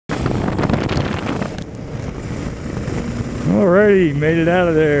Alrighty, made it out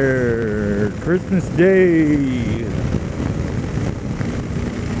of there. Christmas Day.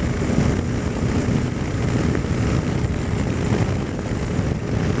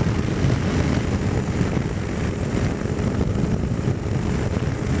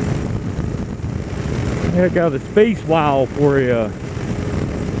 I got a space wow for you.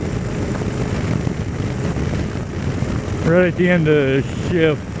 Right at the end of the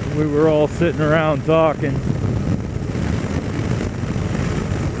shift, we were all sitting around talking.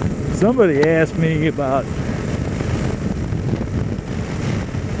 Somebody asked me about,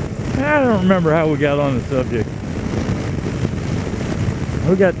 I don't remember how we got on the subject.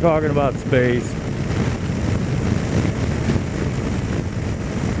 We got talking about space.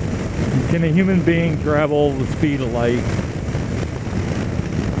 Can a human being travel the speed of light?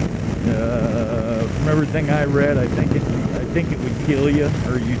 From everything I read, I think it would kill you,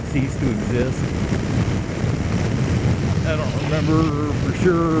 or you'd cease to exist. I don't remember for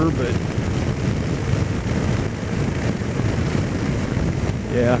sure, but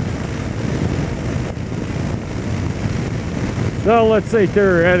yeah. So let's say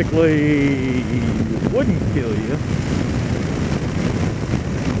theoretically it wouldn't kill you.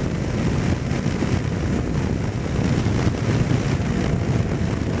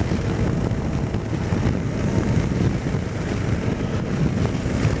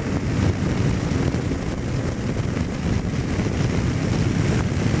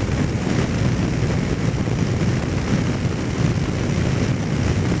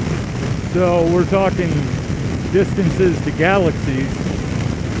 So we're talking distances to galaxies,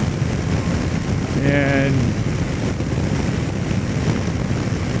 and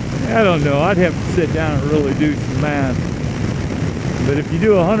I don't know, I'd have to sit down and really do some math. But if you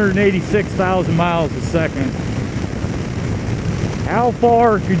do 186,000 miles a second, how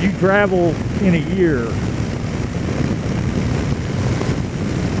far could you travel in a year?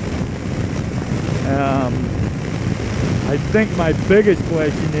 I think my biggest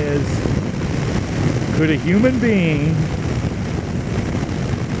question is, could a human being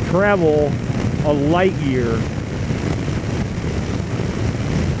travel a light year,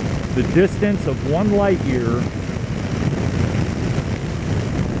 the distance of one light year,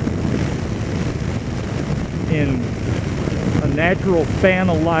 in a natural span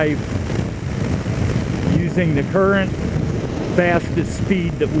of life using the current fastest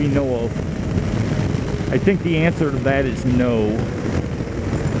speed that we know of? I think the answer to that is no.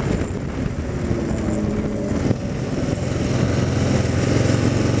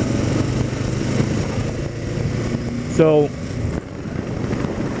 So,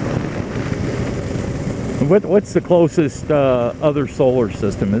 what's the closest other solar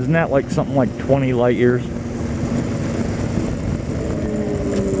system? Isn't that like something like 20 light years?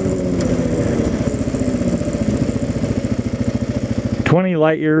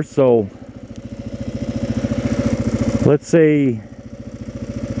 Light years. So let's say,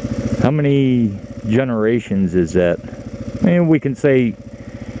 how many generations is that? I mean, we can say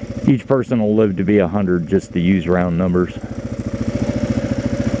each person will live to be 100, just to use round numbers.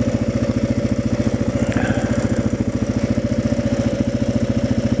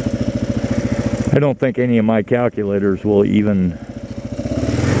 I don't think any of my calculators will even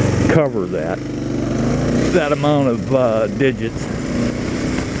cover that amount of digits.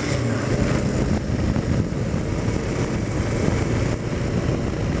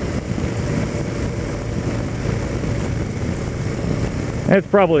 That's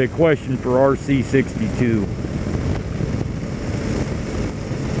probably a question for RC62.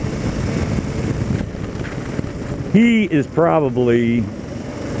 He is probably,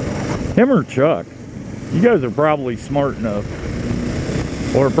 him or Chuck, you guys are probably smart enough,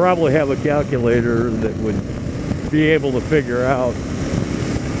 or probably have a calculator that would be able to figure all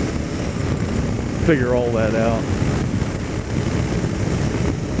that out.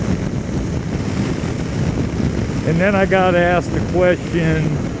 And then I got asked the question,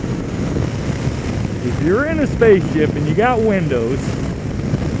 if you're in a spaceship and you got windows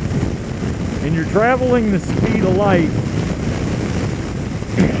and you're traveling the speed of light,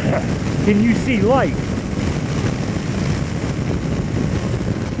 can you see light?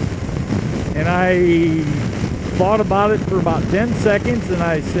 And I thought about it for about 10 seconds and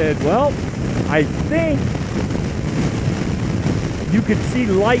I said, well, I think you could see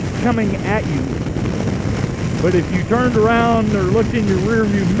light coming at you. But if you turned around or looked in your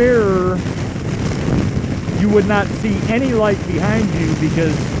rearview mirror, you would not see any light behind you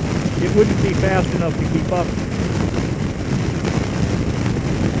because it wouldn't be fast enough to keep up.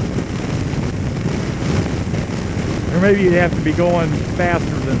 Or maybe you'd have to be going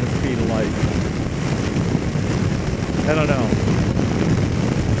faster than the speed of light. I don't know.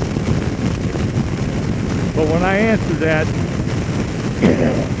 But when I answer that,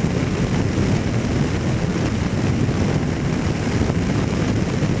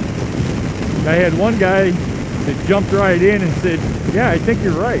 I had one guy that jumped right in and said, yeah, I think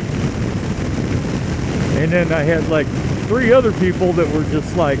you're right. And then I had like 3 other people that were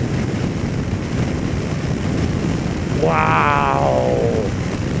just like, wow.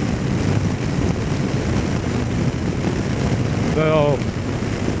 So,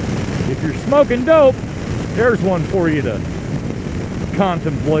 if you're smoking dope, there's one for you to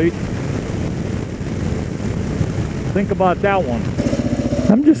contemplate. Think about that one.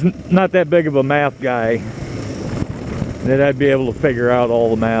 I'm just not that big of a math guy that I'd be able to figure out all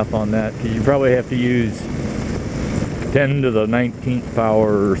the math on that, because you probably have to use 10 to the 19th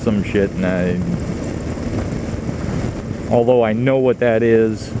power or some shit, and although I know what that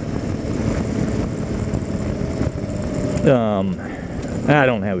is, I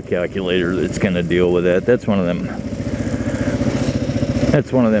don't have a calculator that's gonna deal with that. That's one of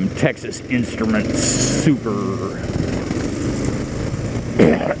them Texas Instruments super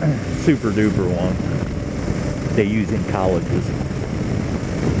duper one they use in colleges.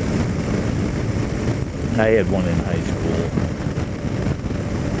 I had one in high school.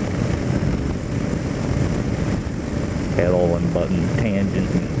 Had all them buttons, tangent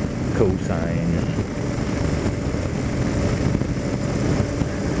and cosine.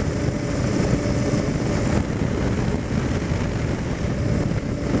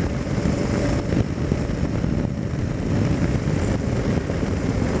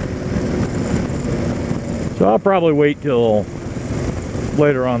 So I'll probably wait till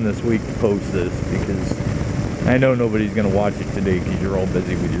later on this week to post this, because I know nobody's going to watch it today because you're all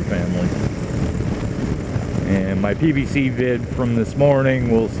busy with your family. And my PVC vid from this morning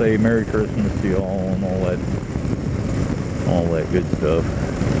will say Merry Christmas to y'all and all that good stuff.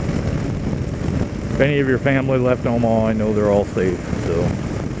 If any of your family left Omaha, I know they're all safe, so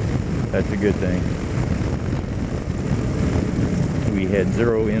that's a good thing. We had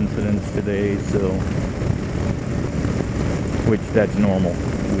 0 incidents today, so which that's normal.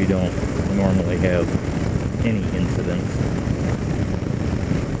 We don't normally have any incidents.